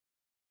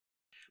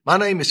My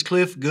name is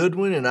Cliff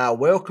Goodwin, and I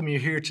welcome you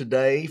here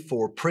today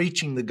for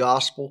Preaching the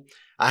Gospel.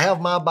 I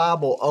have my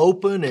Bible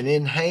open and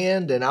in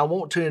hand, and I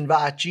want to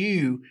invite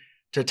you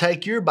to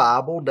take your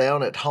Bible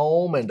down at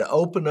home and to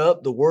open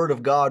up the Word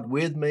of God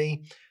with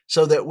me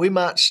so that we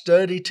might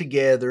study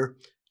together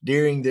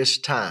during this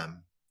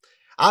time.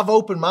 I've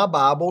opened my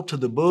Bible to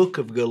the book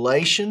of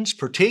Galatians,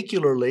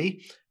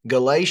 particularly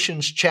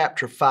Galatians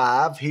chapter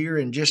 5. Here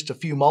in just a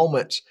few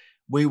moments,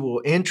 we will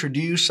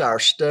introduce our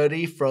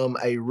study from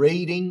a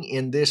reading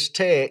in this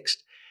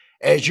text.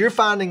 As you're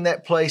finding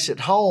that place at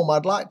home,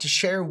 I'd like to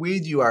share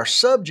with you our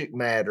subject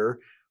matter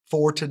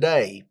for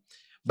today.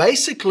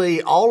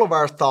 Basically, all of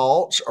our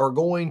thoughts are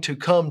going to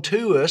come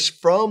to us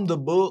from the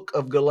book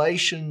of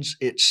Galatians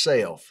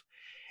itself.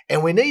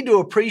 And we need to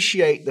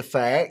appreciate the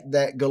fact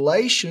that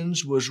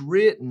Galatians was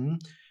written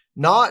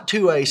not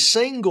to a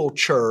single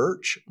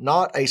church,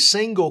 not a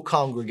single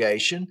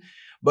congregation,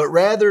 but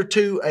rather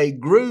to a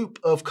group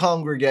of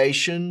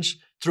congregations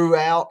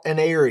throughout an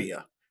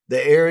area,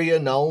 the area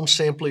known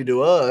simply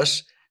to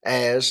us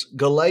as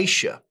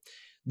Galatia.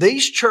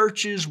 These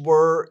churches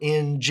were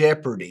in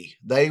jeopardy.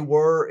 They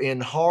were in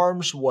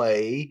harm's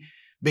way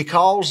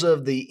because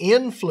of the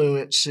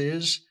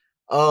influences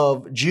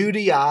of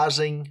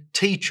Judaizing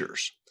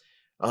teachers.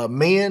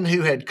 Men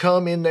who had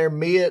come in their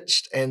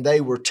midst, and they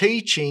were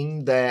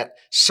teaching that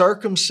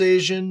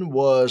circumcision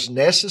was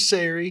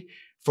necessary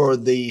for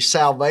the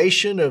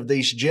salvation of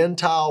these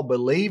Gentile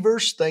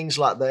believers, things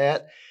like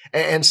that.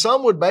 And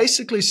some would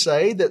basically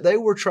say that they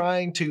were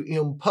trying to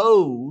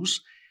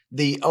impose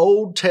the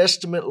Old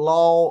Testament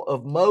law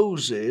of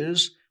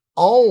Moses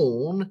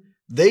on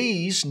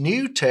these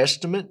New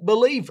Testament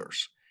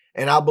believers.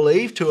 And I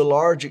believe to a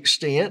large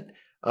extent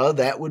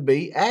that would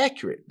be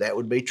accurate. That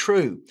would be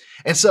true.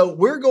 And so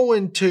we're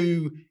going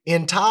to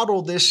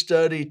entitle this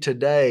study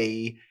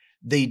today,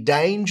 The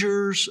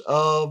Dangers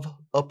of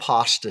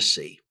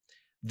Apostasy.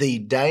 The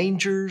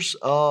dangers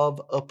of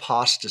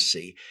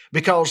apostasy,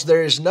 because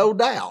there is no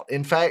doubt,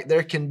 in fact,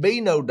 there can be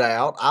no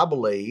doubt, I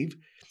believe,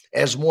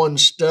 as one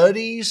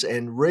studies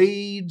and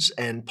reads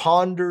and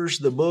ponders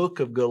the book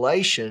of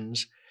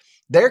Galatians,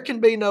 there can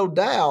be no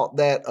doubt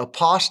that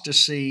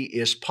apostasy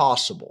is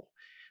possible,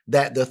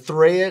 that the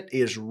threat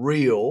is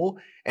real,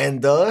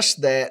 and thus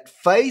that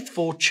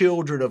faithful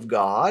children of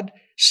God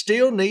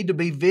still need to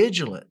be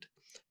vigilant.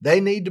 They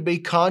need to be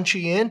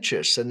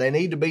conscientious, and they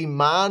need to be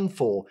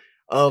mindful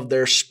of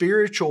their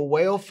spiritual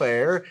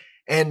welfare,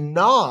 and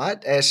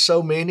not, as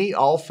so many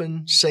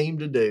often seem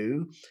to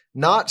do,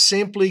 not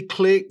simply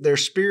click their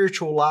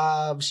spiritual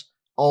lives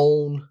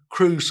on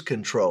cruise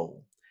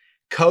control,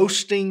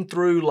 coasting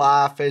through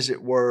life, as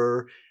it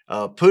were,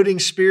 putting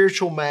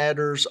spiritual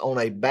matters on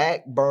a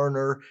back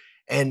burner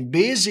and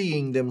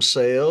busying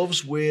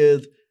themselves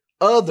with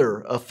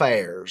other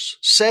affairs,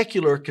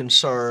 secular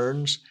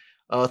concerns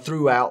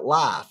throughout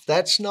life.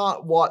 That's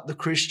not what the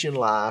Christian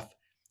life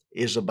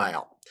is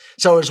about.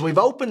 So as we've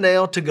opened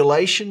now to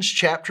Galatians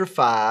chapter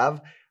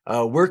 5,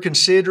 we're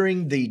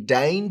considering the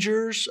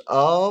dangers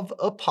of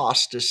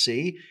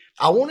apostasy.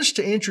 I want us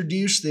to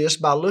introduce this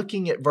by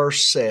looking at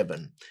verse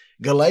 7.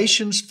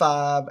 Galatians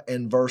 5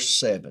 and verse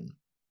 7.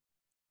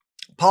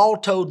 Paul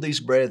told these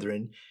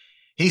brethren,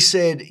 he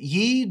said,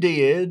 "Ye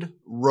did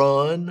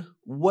run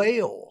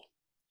well.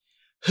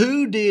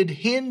 Who did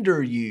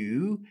hinder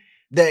you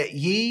that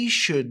ye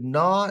should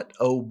not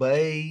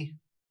obey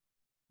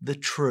the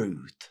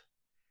truth?"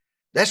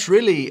 That's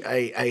really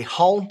a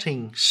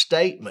haunting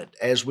statement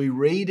as we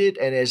read it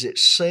and as it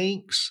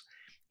sinks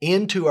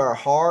into our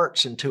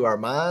hearts and to our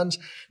minds.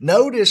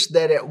 Notice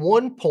that at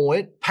one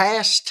point,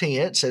 past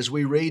tense, as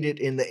we read it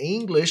in the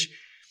English,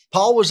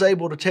 Paul was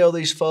able to tell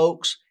these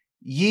folks,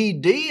 ye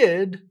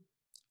did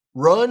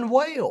run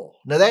well.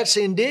 Now that's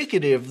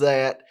indicative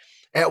that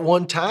at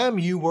one time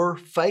you were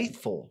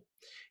faithful,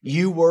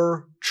 you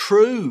were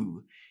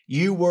true,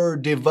 you were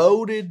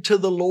devoted to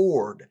the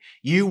Lord.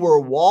 You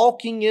were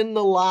walking in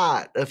the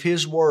light of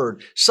His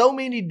Word. So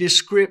many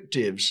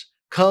descriptives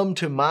come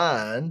to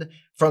mind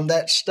from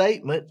that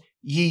statement,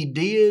 ye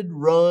did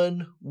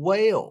run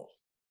well.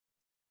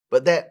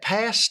 But that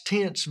past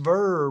tense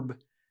verb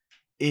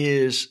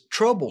is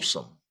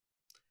troublesome.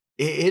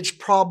 It's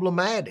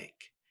problematic.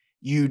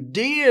 You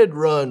did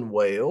run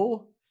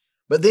well,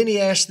 but then he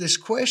asked this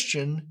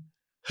question,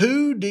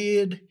 who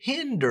did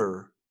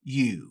hinder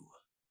you?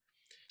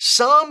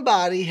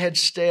 Somebody had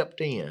stepped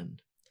in.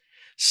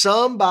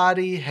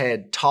 Somebody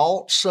had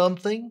taught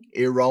something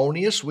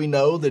erroneous. We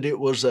know that it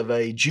was of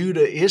a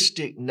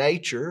Judaistic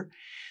nature.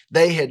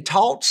 They had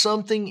taught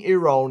something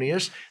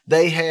erroneous.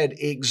 They had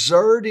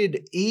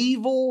exerted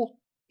evil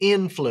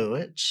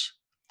influence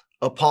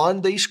upon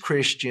these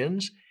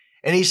Christians.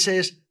 And he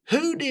says,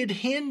 who did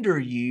hinder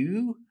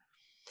you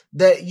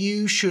that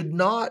you should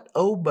not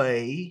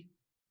obey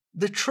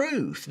the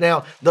truth?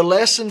 Now, the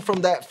lesson from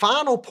that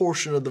final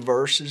portion of the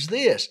verse is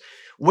this.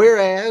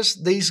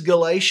 Whereas these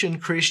Galatian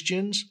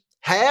Christians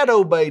had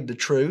obeyed the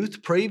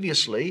truth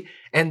previously,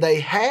 and they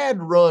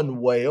had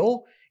run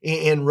well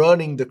in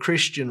running the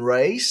Christian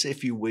race,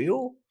 if you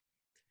will,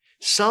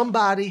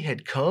 somebody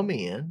had come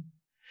in,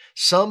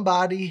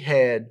 somebody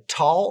had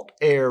taught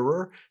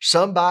error,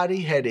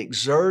 somebody had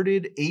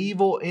exerted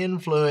evil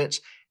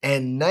influence,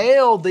 and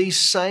now these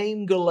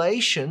same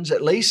Galatians,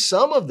 at least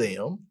some of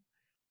them,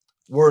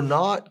 were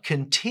not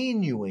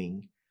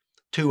continuing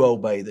to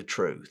obey the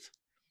truth.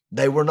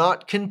 They were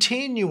not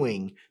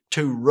continuing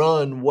to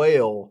run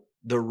well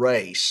the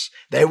race.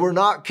 They were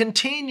not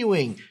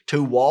continuing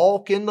to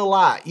walk in the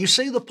light. You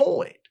see the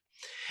point.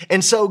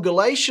 And so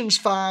Galatians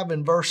 5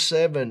 and verse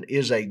 7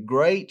 is a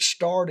great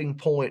starting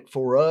point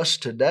for us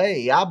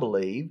today, I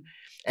believe,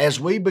 as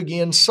we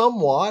begin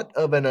somewhat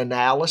of an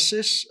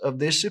analysis of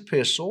this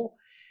epistle,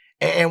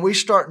 and we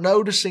start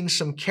noticing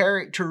some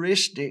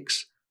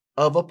characteristics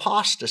of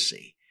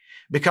apostasy,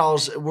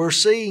 because we're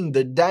seeing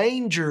the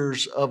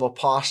dangers of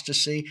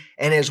apostasy.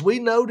 And as we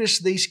notice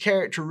these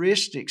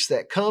characteristics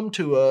that come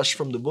to us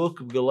from the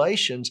book of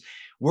Galatians,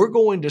 we're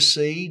going to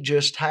see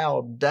just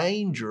how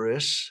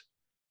dangerous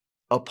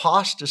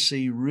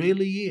apostasy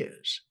really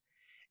is.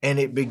 And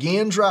it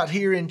begins right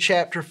here in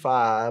chapter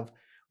 5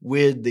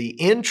 with the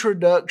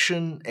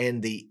introduction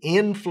and the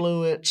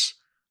influence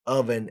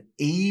of an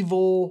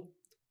evil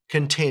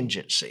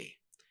contingency.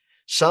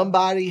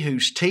 Somebody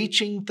who's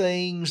teaching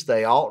things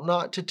they ought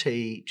not to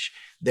teach.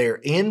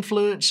 They're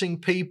influencing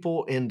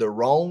people in the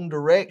wrong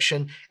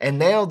direction. And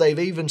now they've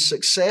even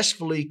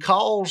successfully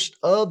caused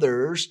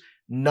others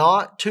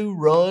not to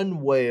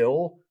run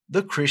well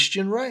the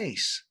Christian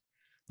race.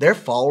 They're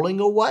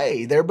falling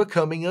away. They're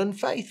becoming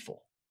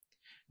unfaithful.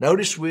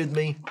 Notice with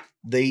me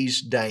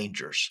these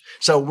dangers.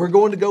 So we're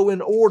going to go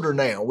in order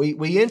now.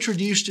 We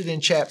introduced it in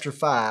chapter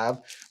 5,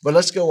 but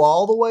let's go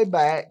all the way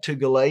back to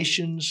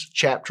Galatians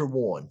chapter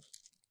 1.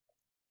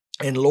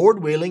 And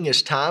Lord willing,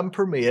 as time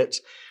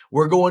permits,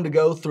 we're going to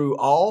go through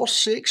all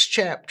 6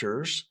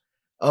 chapters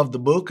of the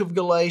book of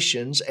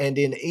Galatians, and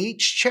in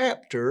each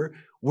chapter,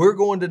 we're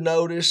going to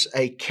notice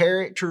a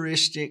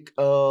characteristic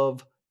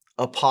of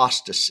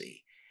apostasy.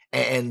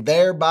 And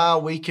thereby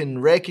we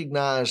can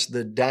recognize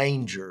the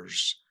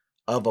dangers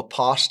of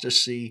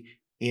apostasy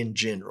in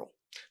general.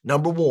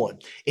 Number 1,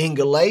 in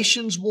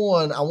Galatians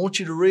 1, I want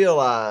you to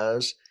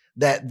realize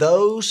that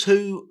those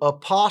who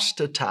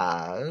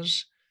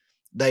apostatize,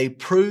 they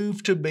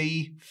prove to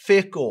be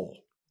fickle.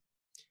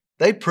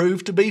 They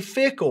prove to be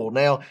fickle.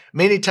 Now,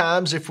 many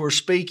times if we're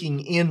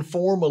speaking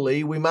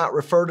informally, we might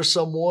refer to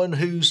someone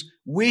who's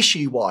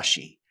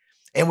wishy-washy.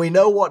 And we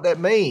know what that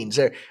means.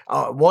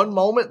 One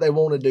moment they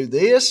want to do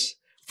this.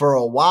 For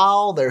a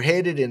while they're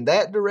headed in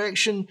that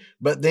direction.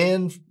 But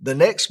then the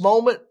next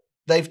moment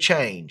they've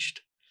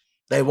changed.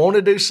 They want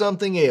to do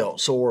something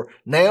else. Or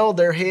now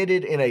they're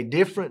headed in a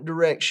different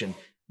direction.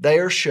 They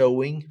are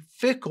showing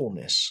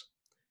fickleness.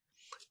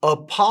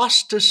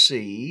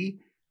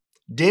 Apostasy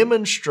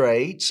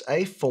demonstrates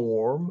a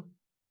form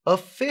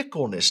of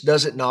fickleness,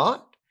 does it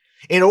not?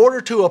 In order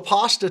to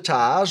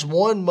apostatize,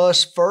 one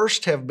must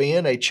first have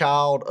been a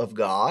child of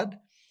God,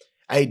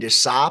 a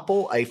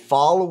disciple, a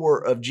follower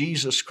of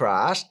Jesus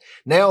Christ.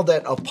 Now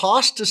that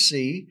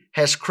apostasy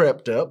has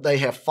crept up, they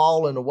have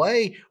fallen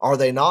away, are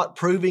they not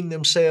proving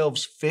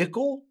themselves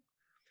fickle?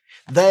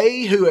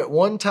 They who at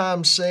one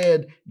time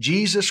said,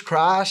 Jesus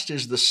Christ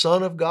is the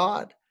Son of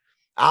God,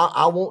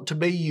 I want to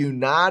be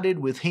united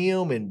with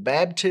Him in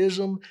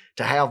baptism,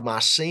 to have my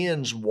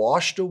sins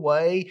washed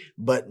away,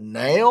 but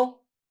now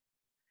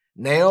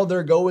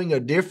they're going a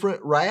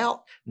different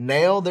route.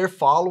 Now they're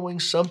following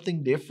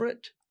something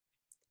different.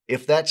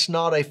 If that's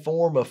not a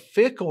form of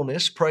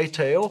fickleness, pray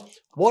tell,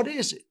 what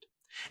is it?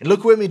 And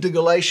look with me to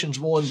Galatians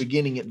 1,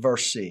 beginning at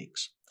verse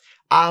 6.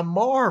 I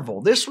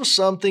marvel. This was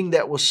something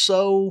that was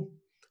so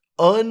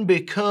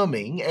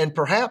unbecoming and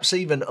perhaps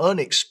even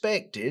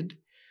unexpected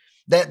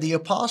that the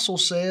apostle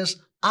says,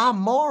 I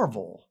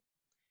marvel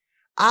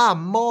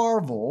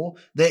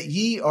that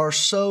ye are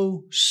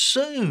so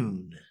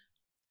soon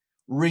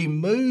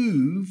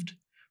removed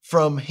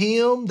from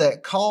Him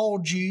that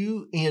called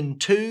you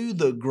into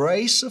the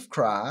grace of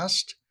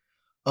Christ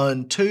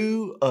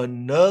unto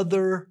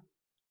another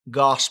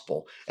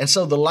gospel. And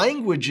so the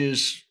language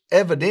is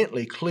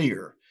evidently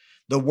clear.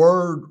 The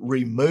word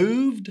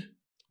removed,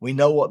 we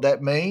know what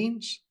that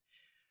means.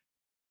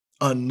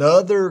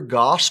 Another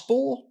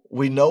gospel,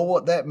 we know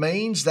what that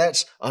means.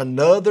 That's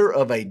another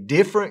of a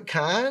different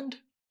kind.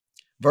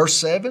 Verse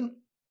 7,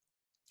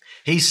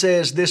 he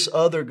says this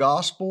other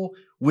gospel,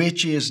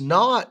 which is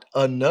not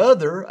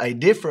another, a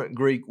different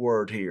Greek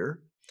word here.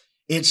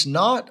 It's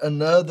not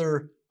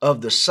another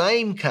of the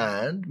same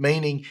kind,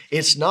 meaning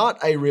it's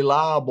not a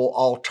reliable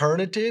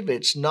alternative.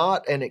 It's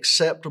not an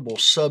acceptable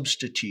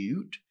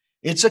substitute.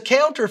 It's a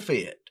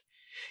counterfeit.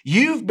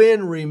 You've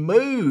been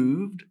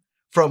removed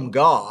from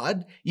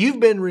God. You've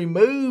been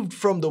removed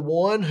from the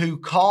one who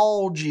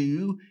called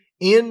you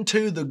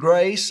into the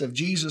grace of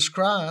Jesus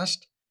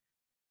Christ.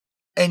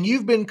 And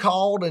you've been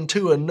called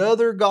into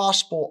another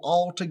gospel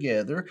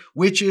altogether,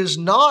 which is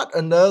not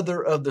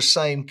another of the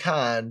same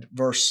kind,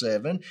 verse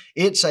 7.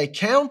 It's a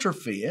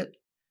counterfeit,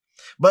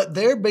 but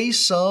there be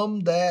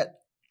some that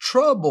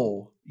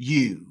trouble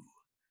you.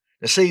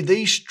 Now see,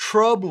 these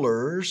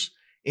troublers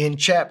in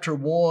chapter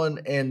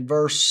 1 and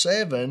verse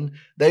 7,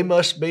 they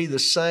must be the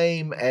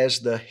same as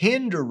the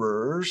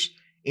hinderers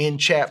in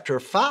chapter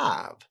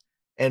 5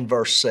 and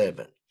verse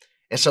 7.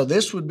 And so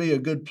this would be a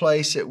good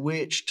place at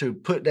which to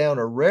put down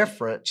a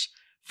reference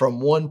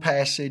from one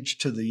passage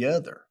to the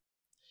other.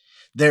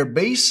 There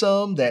be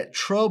some that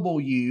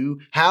trouble you.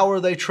 How are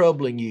they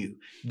troubling you?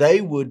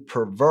 They would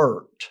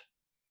pervert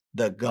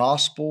the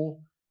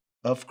gospel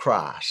of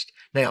Christ.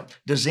 Now,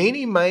 does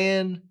any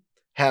man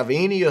have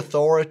any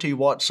authority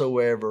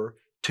whatsoever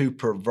to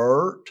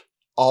pervert,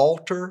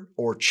 alter,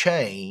 or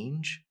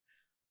change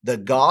the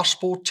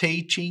gospel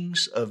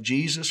teachings of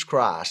Jesus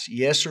Christ?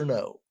 Yes or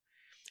no?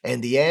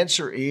 And the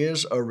answer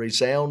is a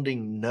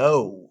resounding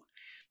no.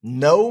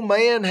 No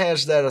man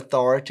has that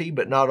authority,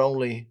 but not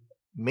only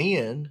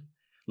men.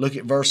 Look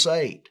at verse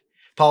 8.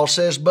 Paul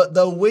says, but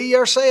though we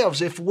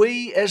ourselves, if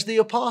we as the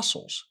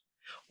apostles,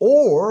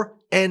 or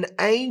an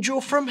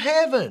angel from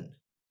heaven,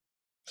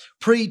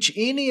 preach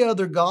any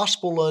other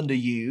gospel unto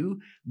you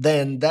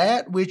than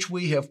that which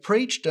we have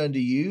preached unto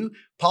you,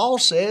 Paul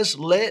says,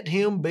 let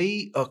him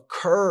be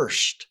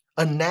accursed,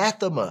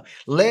 anathema.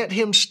 Let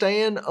him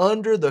stand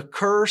under the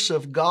curse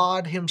of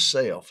God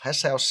himself.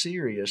 That's how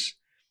serious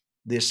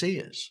this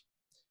is.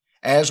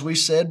 As we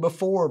said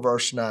before,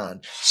 verse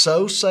 9,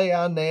 so say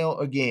I now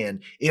again,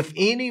 if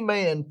any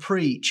man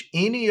preach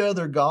any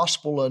other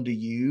gospel unto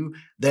you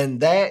than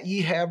that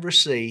ye have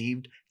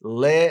received,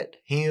 let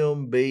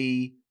him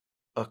be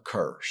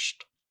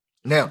accursed.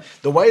 Now,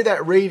 the way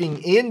that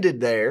reading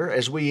ended there,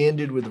 as we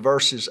ended with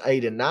verses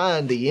 8 and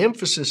 9, the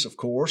emphasis, of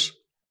course,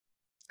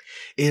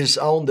 is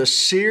on the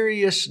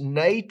serious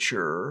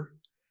nature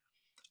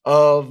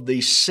of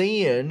the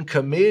sin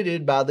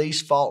committed by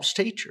these false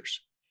teachers.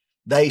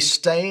 They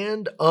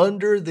stand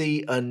under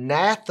the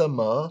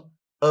anathema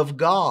of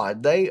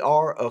God. They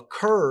are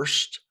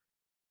accursed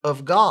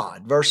of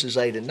God, verses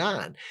 8 and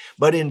 9.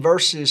 But in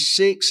verses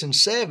 6 and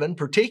 7,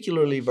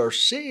 particularly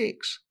verse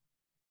 6,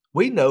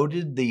 we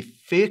noted the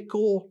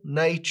fickle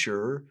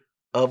nature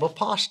of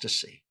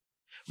apostasy.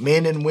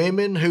 Men and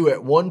women who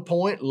at one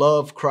point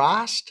love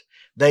Christ,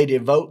 they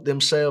devote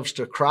themselves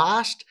to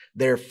Christ,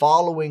 they're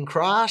following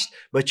Christ,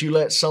 but you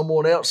let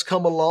someone else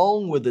come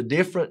along with a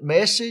different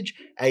message,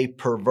 a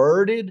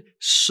perverted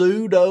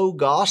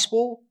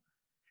pseudo-gospel,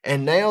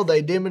 and now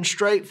they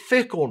demonstrate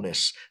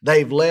fickleness.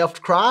 They've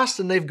left Christ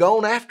and they've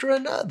gone after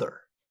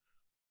another.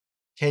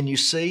 Can you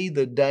see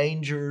the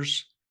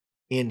dangers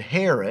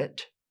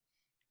inherent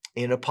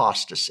in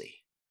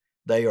apostasy?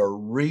 They are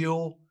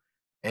real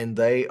and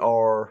they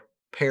are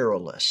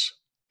perilous.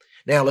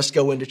 Now let's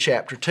go into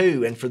chapter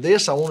 2. And for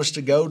this, I want us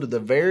to go to the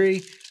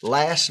very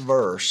last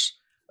verse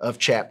of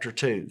chapter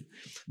 2.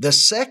 The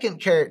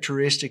second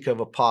characteristic of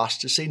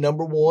apostasy,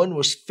 number 1,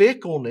 was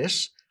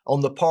fickleness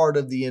on the part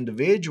of the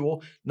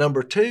individual.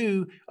 Number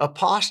 2,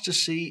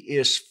 apostasy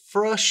is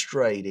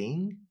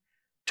frustrating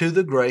to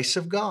the grace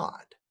of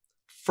God.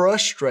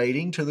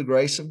 Frustrating to the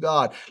grace of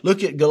God.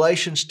 Look at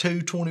Galatians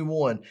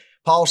 2:21.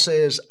 Paul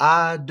says,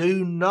 I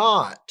do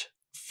not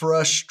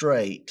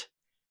frustrate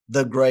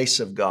the grace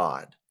of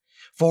God.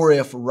 For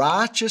if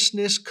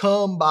righteousness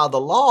come by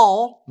the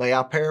law, may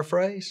I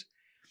paraphrase?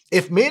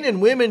 If men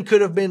and women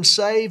could have been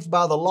saved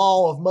by the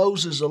law of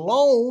Moses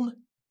alone,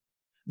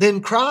 then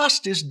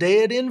Christ is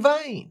dead in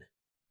vain.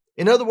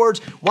 In other words,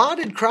 why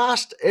did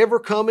Christ ever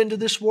come into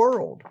this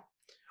world?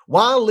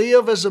 Why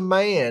live as a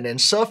man and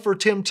suffer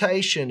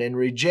temptation and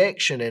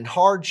rejection and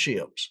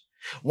hardships?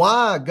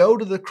 Why go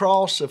to the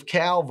cross of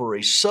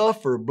Calvary,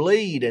 suffer,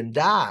 bleed, and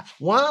die?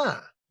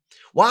 Why?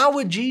 Why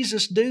would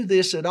Jesus do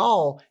this at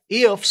all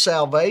if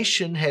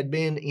salvation had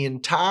been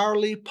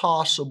entirely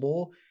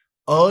possible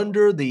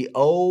under the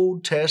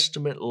Old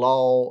Testament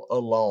law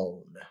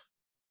alone?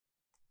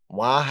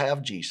 Why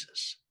have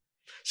Jesus?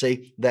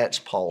 See, that's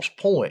Paul's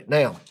point.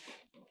 Now,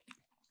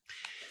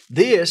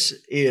 this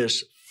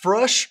is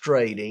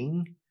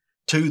frustrating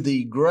to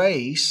the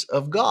grace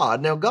of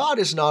God. Now, God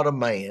is not a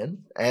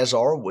man, as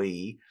are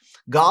we.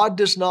 God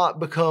does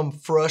not become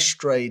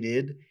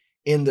frustrated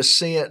in the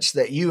sense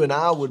that you and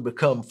I would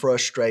become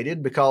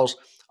frustrated, because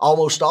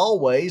almost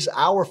always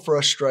our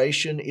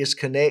frustration is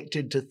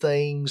connected to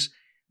things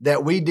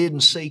that we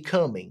didn't see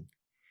coming,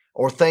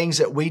 or things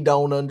that we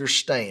don't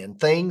understand,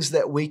 things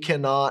that we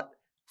cannot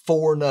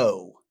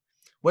foreknow.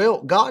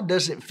 Well, God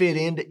doesn't fit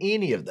into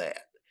any of that.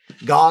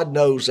 God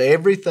knows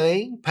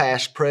everything,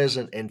 past,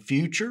 present, and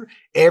future.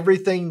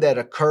 Everything that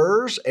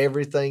occurs,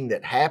 everything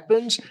that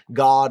happens,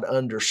 God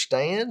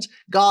understands.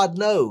 God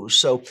knows.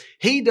 So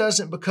He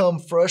doesn't become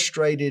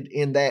frustrated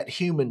in that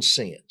human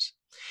sense.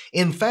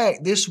 In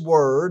fact, this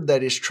word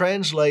that is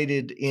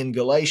translated in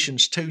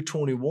Galatians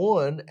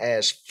 2:21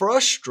 as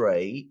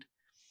frustrate,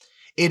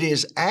 it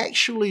is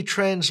actually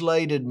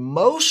translated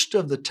most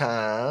of the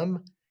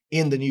time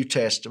in the New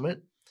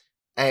Testament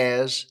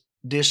as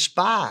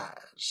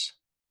despise.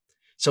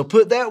 So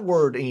put that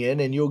word in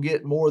and you'll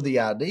get more of the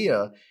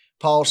idea.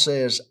 Paul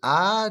says,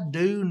 I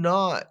do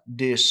not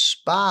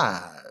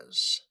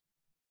despise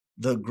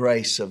the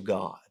grace of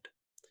God.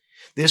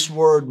 This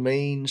word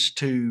means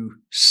to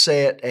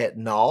set at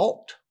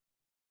naught,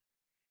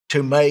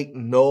 to make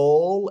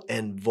null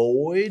and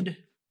void,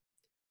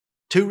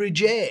 to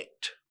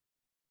reject.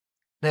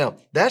 Now,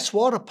 that's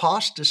what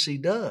apostasy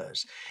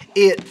does.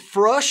 It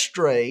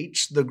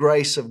frustrates the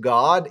grace of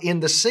God in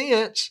the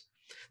sense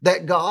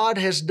that God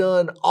has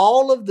done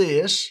all of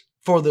this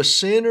for the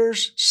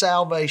sinner's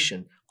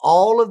salvation,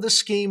 all of the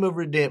scheme of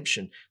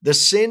redemption, the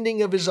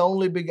sending of His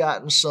only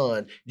begotten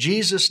Son,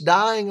 Jesus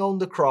dying on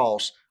the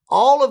cross,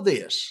 all of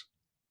this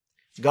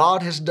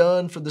God has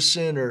done for the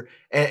sinner,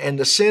 and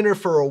the sinner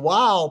for a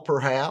while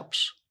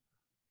perhaps,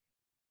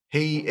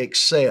 he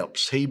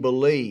accepts, he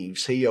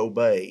believes, he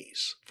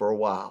obeys for a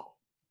while.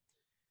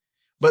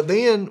 But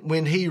then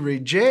when he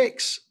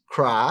rejects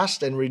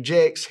Christ and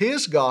rejects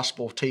His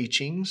gospel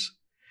teachings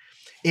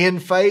in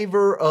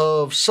favor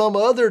of some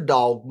other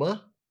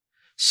dogma,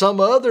 some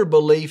other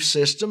belief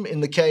system, in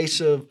the case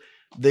of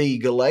the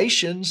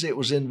Galatians, it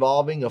was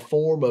involving a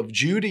form of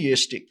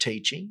Judaistic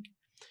teaching.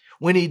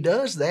 When he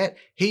does that,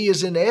 he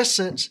is in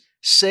essence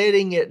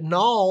setting at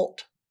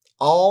naught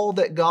all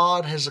that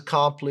God has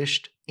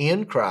accomplished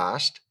in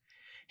Christ.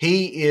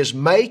 He is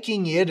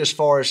making it, as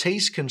far as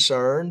he's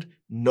concerned,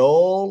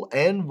 null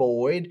and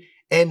void,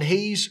 and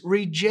he's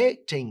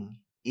rejecting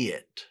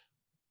it.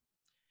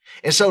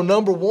 And so,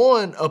 number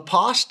one,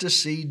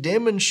 apostasy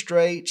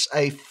demonstrates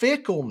a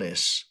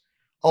fickleness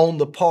on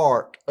the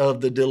part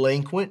of the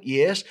delinquent,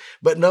 yes.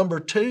 But number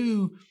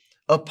two,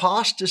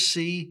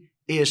 apostasy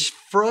is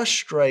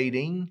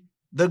frustrating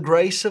the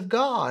grace of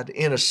God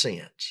in a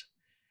sense.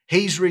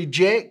 He's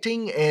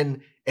rejecting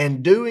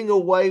and doing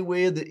away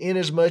with, in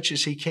as much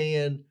as he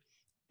can,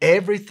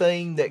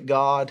 everything that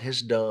God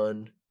has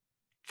done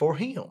for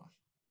him.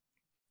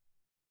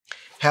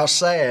 How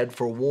sad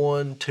for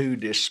one to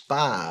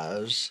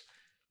despise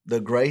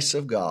the grace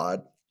of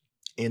God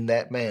in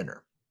that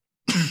manner.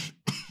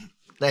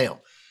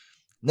 Now,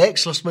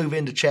 next let's move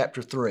into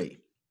chapter 3.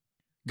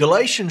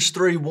 Galatians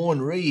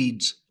 3:1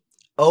 reads,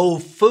 O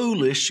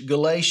foolish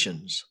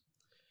Galatians,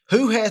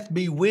 who hath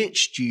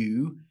bewitched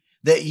you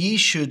that ye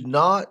should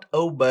not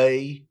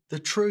obey the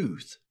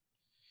truth?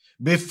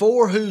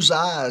 Before whose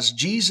eyes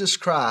Jesus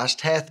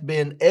Christ hath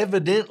been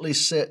evidently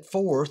set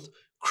forth,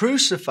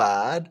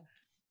 crucified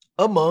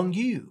among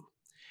you.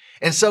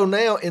 And so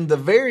now in the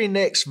very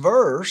next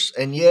verse,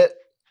 and yet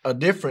a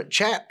different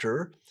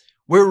chapter,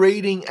 we're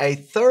reading a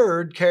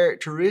third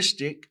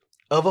characteristic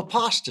of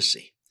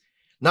apostasy.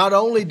 Not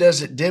only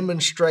does it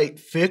demonstrate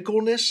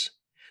fickleness,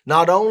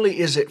 not only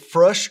is it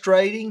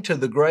frustrating to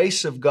the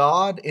grace of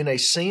God in a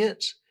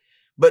sense,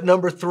 but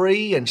number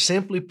three, and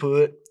simply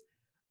put,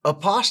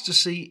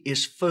 apostasy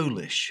is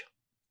foolish.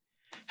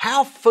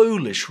 How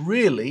foolish,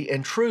 really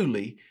and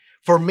truly,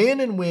 for men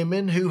and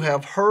women who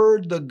have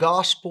heard the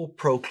gospel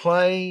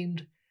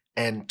proclaimed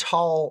and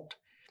taught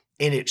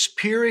in its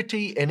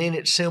purity and in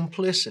its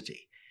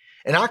simplicity.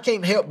 And I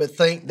can't help but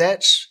think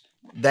that's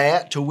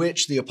that to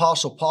which the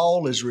Apostle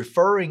Paul is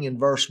referring in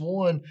verse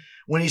 1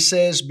 when he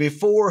says,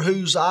 before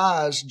whose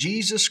eyes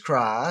Jesus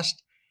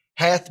Christ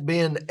hath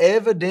been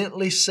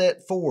evidently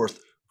set forth,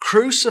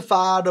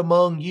 crucified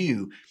among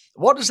you.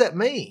 What does that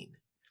mean?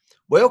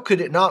 Well, could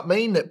it not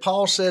mean that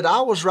Paul said,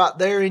 I was right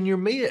there in your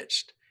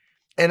midst,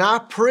 and I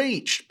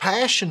preached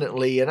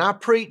passionately and I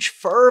preached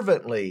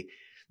fervently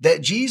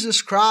that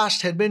Jesus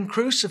Christ had been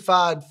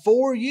crucified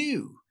for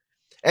you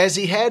as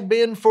he had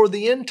been for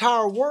the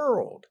entire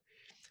world.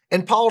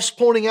 And Paul's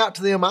pointing out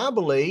to them, I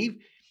believe,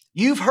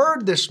 you've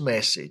heard this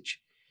message.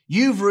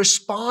 You've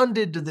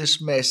responded to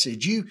this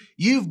message.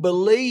 You've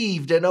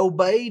believed and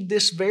obeyed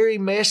this very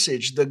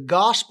message, the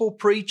gospel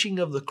preaching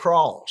of the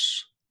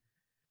cross.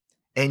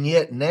 And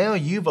yet now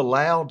you've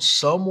allowed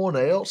someone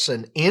else,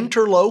 an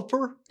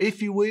interloper,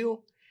 if you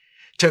will,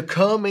 to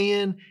come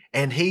in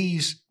and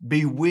he's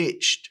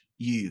bewitched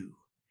you.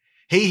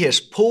 He has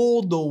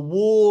pulled the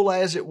wool,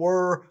 as it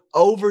were,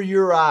 over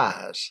your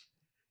eyes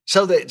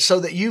so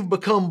that you've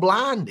become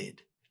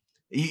blinded.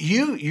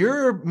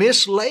 You're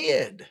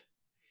misled.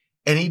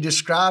 And he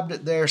described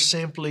it there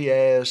simply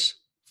as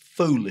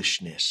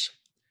foolishness.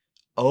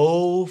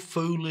 Oh,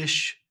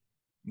 foolish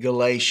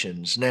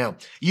Galatians. Now,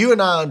 you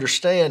and I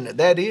understand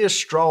that is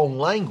strong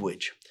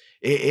language.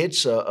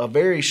 It's a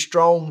very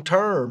strong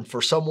term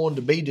for someone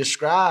to be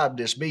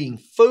described as being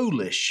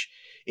foolish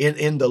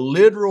in the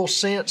literal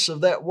sense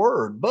of that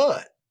word.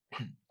 But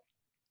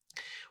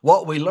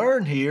what we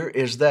learn here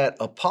is that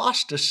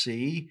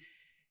apostasy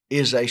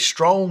is a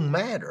strong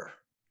matter.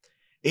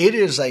 It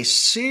is a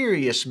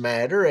serious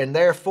matter, and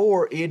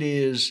therefore it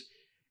is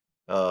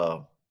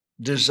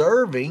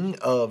deserving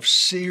of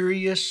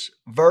serious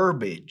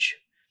verbiage,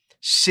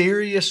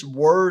 serious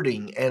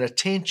wording and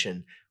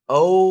attention.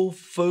 Oh,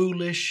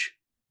 foolish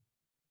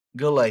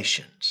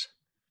Galatians.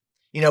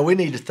 You know, we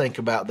need to think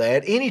about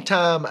that.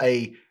 Anytime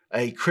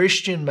a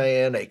Christian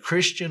man, a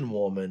Christian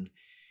woman,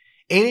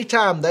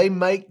 anytime they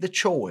make the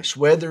choice,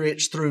 whether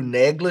it's through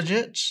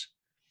negligence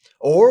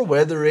or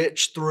whether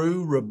it's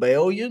through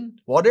rebellion,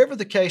 whatever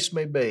the case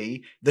may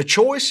be, the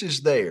choice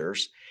is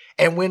theirs.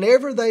 And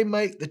whenever they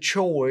make the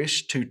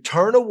choice to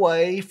turn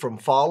away from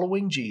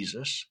following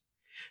Jesus,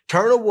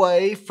 turn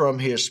away from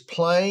His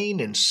plain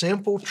and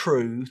simple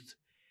truth,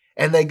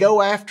 and they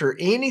go after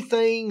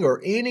anything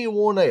or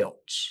anyone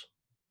else,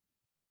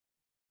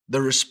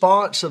 the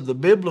response of the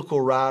biblical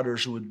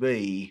writers would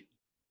be,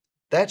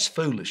 that's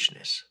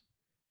foolishness.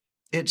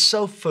 It's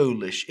so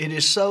foolish. It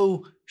is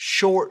so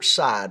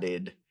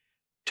short-sighted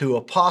to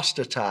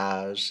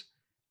apostatize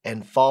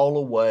and fall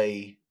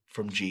away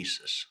from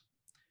Jesus.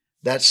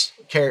 That's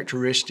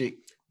characteristic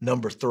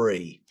number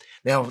 3.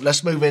 Now,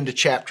 let's move into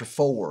chapter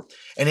 4.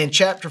 And in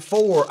chapter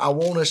 4, I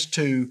want us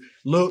to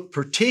look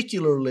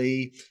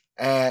particularly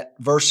at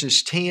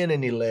verses 10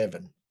 and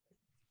 11.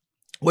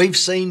 We've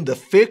seen the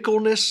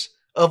fickleness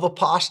of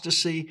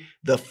apostasy,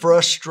 the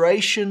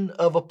frustration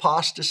of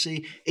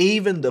apostasy,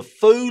 even the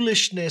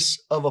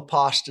foolishness of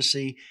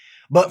apostasy.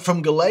 But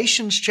from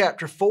Galatians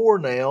chapter 4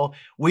 now,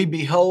 we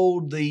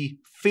behold the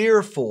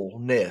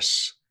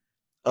fearfulness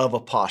of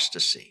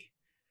apostasy.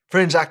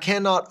 Friends, I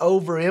cannot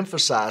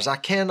overemphasize, I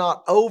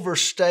cannot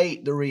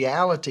overstate the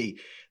reality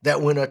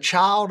that when a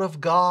child of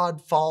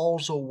God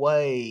falls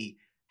away,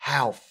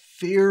 how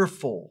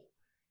fearful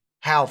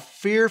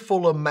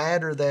a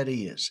matter that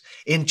is.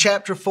 In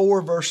chapter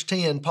 4, verse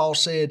 10, Paul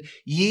said,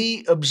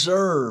 "Ye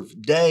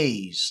observe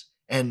days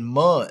and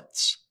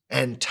months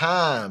and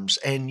times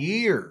and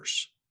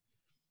years.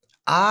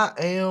 I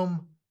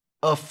am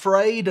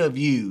afraid of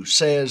you,"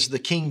 says the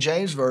King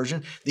James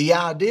Version. The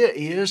idea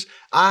is,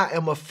 I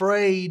am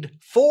afraid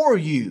for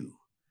you.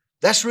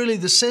 That's really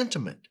the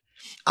sentiment.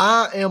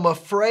 I am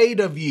afraid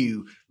of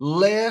you,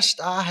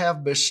 lest I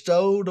have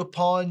bestowed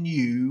upon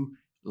you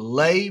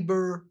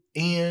labor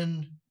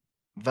in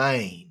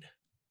vain.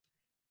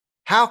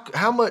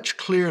 How much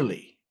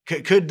clearly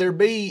could there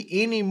be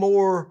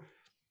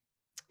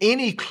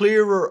any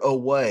clearer a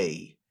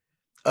way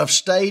of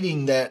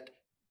stating that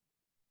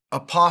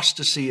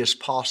apostasy is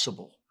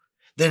possible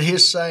than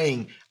his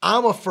saying,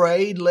 I'm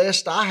afraid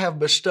lest I have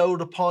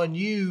bestowed upon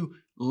you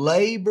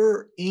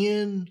labor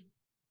in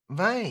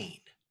vain.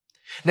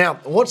 Now,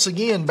 once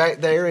again, back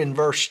there in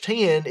verse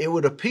 10, it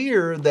would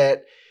appear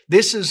that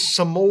these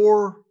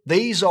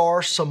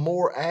are some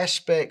more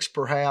aspects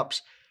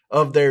perhaps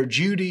of their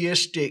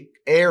Judaistic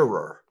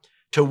error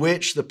to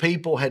which the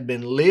people had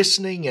been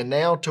listening and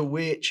now to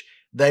which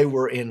they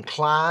were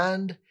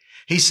inclined.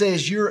 He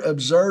says, you're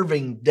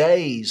observing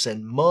days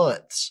and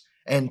months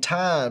and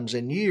times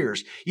and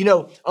years. You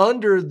know,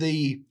 under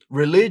the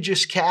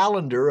religious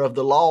calendar of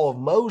the law of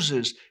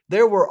Moses,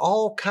 there were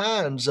all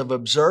kinds of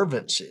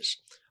observances,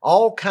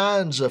 all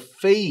kinds of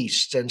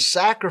feasts and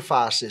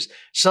sacrifices,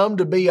 some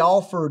to be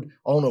offered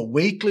on a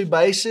weekly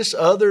basis,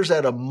 others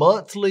at a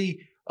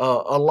monthly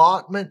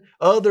allotment,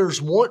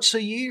 others once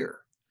a year.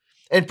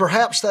 And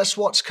perhaps that's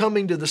what's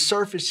coming to the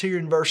surface here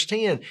in verse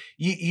 10.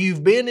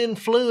 You've been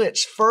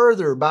influenced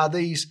further by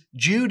these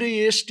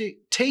Judaistic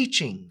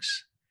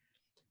teachings.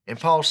 And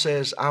Paul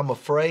says, I'm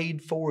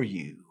afraid for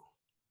you.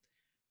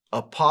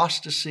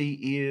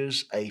 Apostasy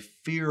is a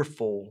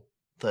fearful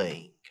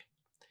thing.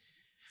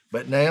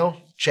 But now,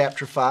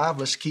 chapter 5,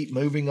 let's keep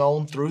moving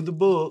on through the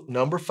book.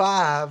 Number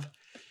 5,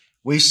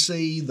 we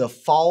see the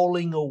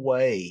falling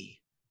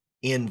away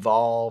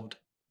involved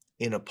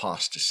in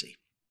apostasy.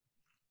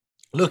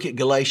 Look at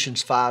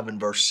Galatians 5 and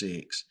verse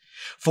 6.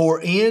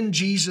 For in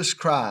Jesus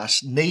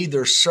Christ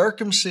neither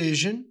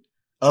circumcision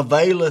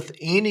availeth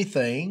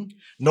anything,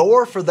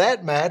 nor for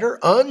that matter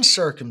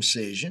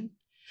uncircumcision,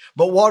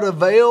 but what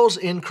avails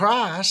in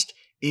Christ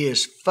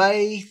is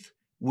faith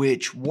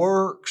which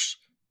works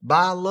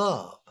by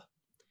love.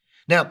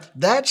 Now,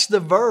 that's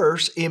the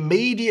verse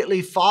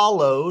immediately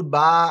followed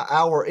by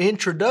our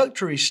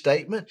introductory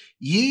statement,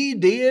 ye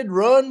did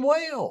run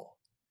well.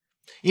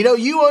 You know,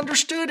 you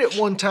understood at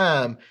one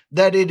time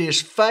that it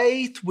is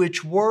faith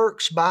which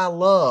works by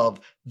love.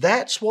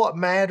 That's what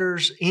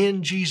matters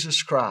in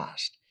Jesus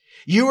Christ.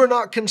 You are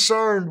not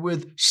concerned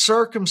with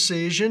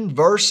circumcision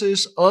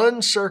versus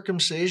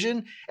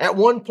uncircumcision. At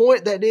one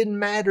point, that didn't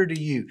matter to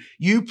you.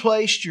 You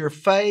placed your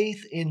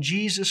faith in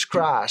Jesus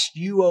Christ.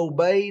 You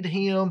obeyed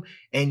Him,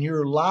 and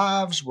your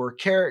lives were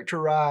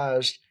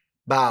characterized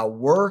by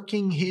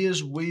working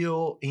His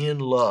will in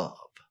love.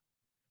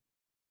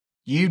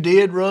 You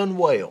did run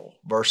well,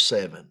 verse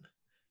 7.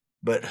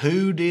 But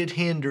who did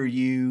hinder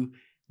you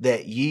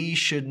that ye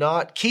should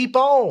not keep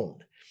on,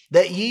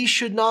 that ye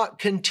should not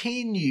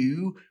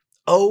continue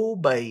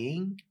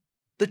obeying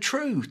the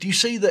truth? You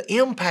see the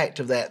impact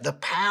of that, the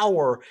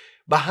power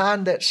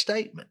behind that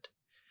statement.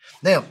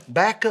 Now,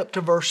 back up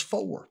to verse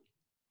 4.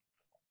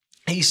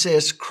 He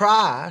says,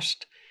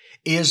 Christ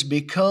is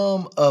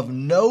become of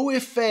no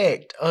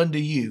effect unto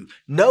you.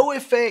 No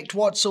effect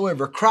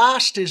whatsoever.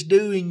 Christ is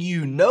doing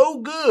you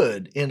no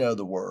good, in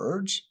other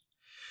words.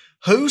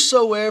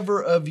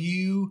 Whosoever of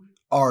you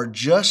are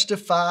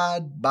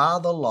justified by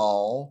the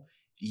law,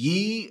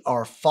 ye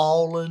are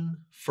fallen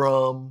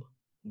from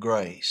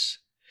grace.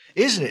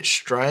 Isn't it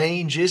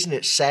strange? Isn't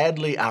it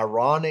sadly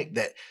ironic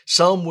that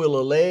some will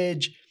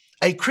allege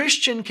a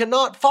Christian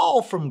cannot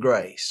fall from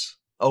grace?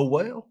 Oh,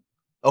 well.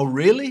 Oh,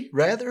 really?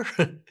 Rather?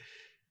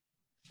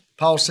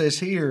 Paul says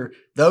here,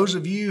 those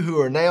of you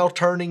who are now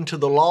turning to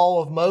the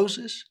law of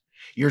Moses,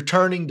 you're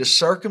turning to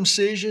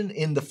circumcision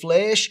in the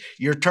flesh,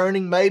 you're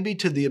turning maybe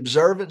to the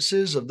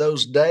observances of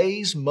those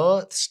days,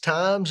 months,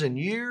 times, and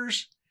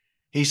years.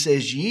 He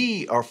says,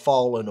 ye are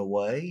fallen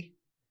away.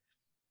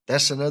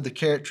 That's another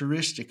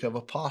characteristic of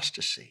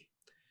apostasy.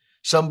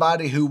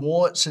 Somebody who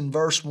once in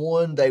verse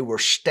 1, they were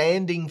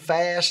standing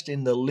fast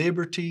in the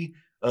liberty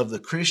of the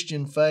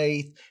Christian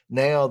faith.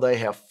 Now they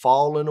have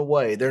fallen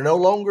away. They're no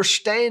longer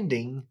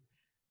standing,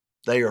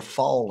 they are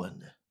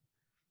fallen.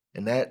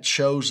 And that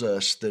shows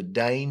us the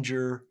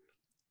danger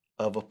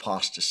of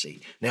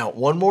apostasy. Now,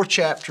 one more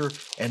chapter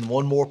and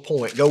one more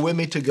point. Go with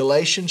me to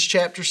Galatians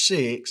chapter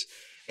 6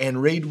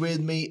 and read with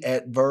me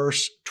at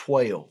verse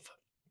 12.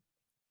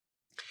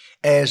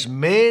 As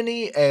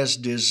many as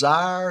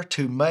desire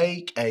to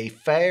make a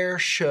fair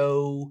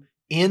show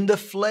in the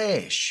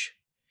flesh,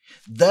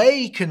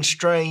 they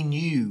constrain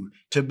you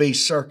to be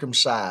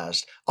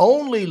circumcised,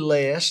 only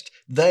lest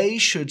they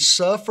should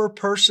suffer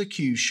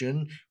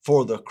persecution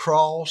for the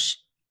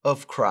cross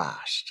of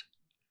Christ.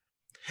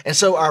 And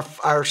so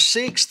our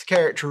sixth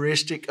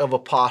characteristic of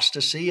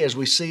apostasy, as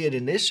we see it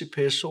in this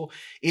epistle,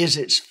 is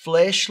its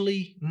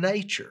fleshly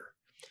nature.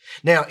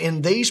 Now,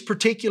 in these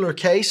particular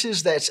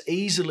cases, that's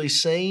easily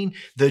seen.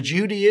 The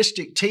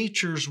Judaistic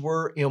teachers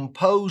were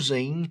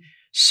imposing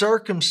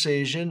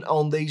circumcision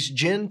on these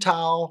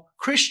Gentile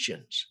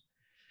Christians.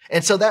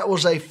 And so that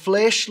was a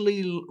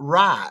fleshly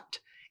rite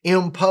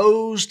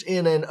imposed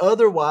in an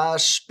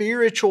otherwise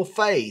spiritual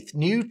faith,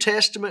 New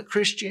Testament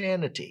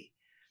Christianity.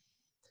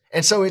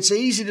 And so it's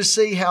easy to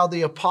see how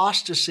the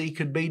apostasy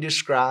could be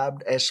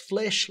described as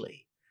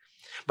fleshly.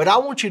 But I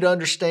want you to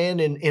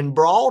understand in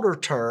broader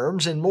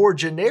terms, in more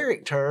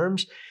generic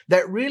terms,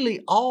 that really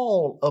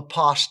all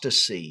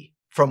apostasy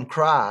from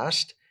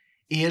Christ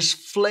is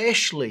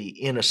fleshly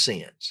in a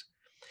sense.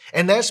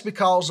 And that's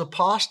because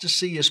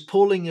apostasy is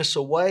pulling us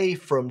away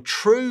from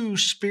true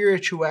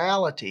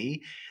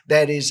spirituality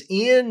that is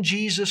in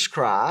Jesus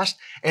Christ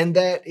and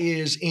that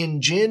is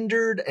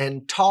engendered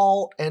and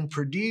taught and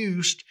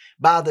produced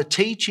by the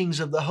teachings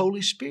of the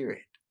Holy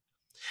Spirit.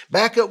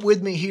 Back up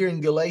with me here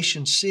in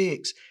Galatians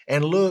 6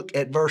 and look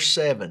at verse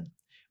 7.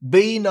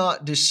 Be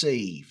not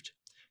deceived.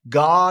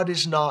 God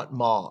is not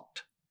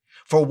mocked.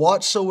 For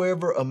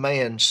whatsoever a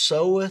man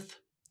soweth,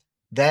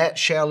 that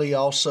shall he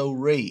also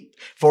reap.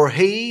 For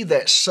he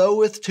that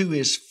soweth to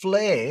his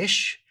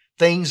flesh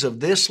things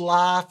of this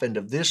life and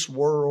of this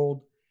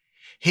world,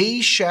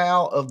 he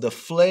shall of the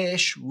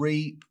flesh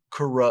reap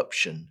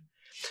corruption.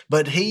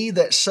 But he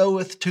that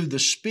soweth to the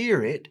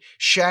Spirit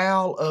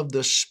shall of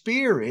the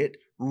Spirit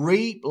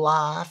reap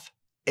life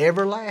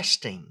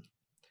everlasting.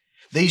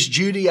 These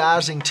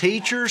Judaizing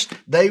teachers,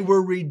 they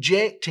were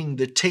rejecting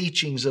the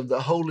teachings of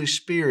the Holy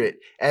Spirit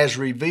as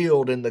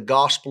revealed in the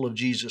gospel of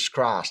Jesus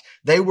Christ.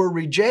 They were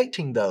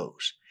rejecting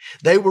those.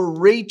 They were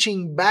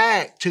reaching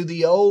back to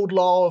the old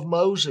law of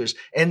Moses,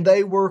 and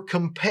they were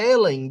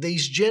compelling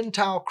these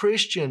Gentile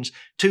Christians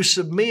to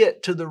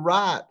submit to the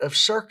rite of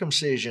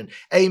circumcision,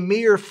 a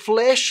mere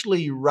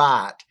fleshly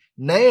rite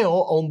now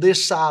on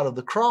this side of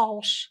the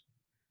cross.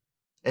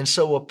 And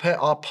so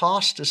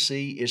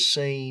apostasy is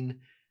seen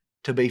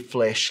to be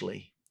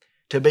fleshly,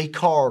 to be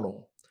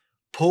carnal,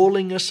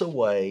 pulling us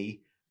away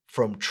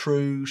from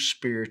true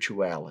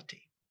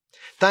spirituality.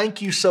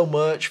 Thank you so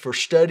much for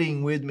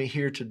studying with me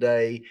here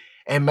today,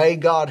 and may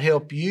God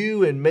help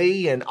you and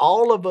me and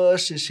all of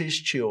us as His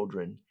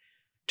children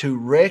to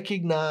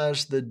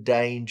recognize the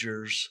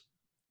dangers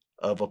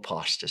of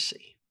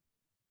apostasy.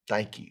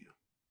 Thank you.